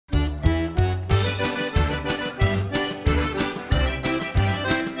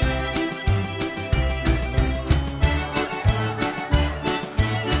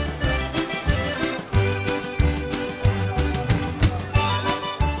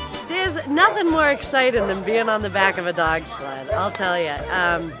nothing more exciting than being on the back of a dog sled, I'll tell you.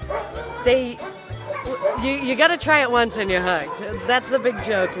 You got to try it once and you're hooked. That's the big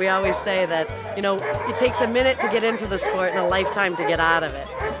joke. We always say that, you know, it takes a minute to get into the sport and a lifetime to get out of it.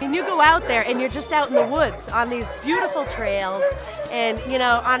 And you go out there and you're just out in the woods on these beautiful trails, and you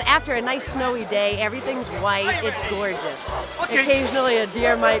know, after a nice snowy day, everything's white, it's gorgeous. Okay. Occasionally a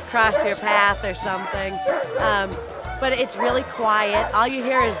deer might cross your path or something. But it's really quiet. All you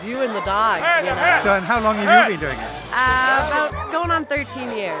hear is you and the dogs, you know. So, and how long have you been doing it? About going on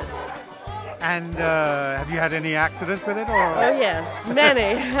 13 years. And have you had any accidents with it? Or? Oh yes,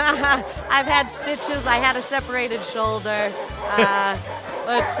 many. I've had stitches, I had a separated shoulder,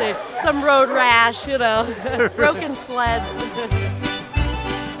 let's see, some road rash, you know, broken sleds.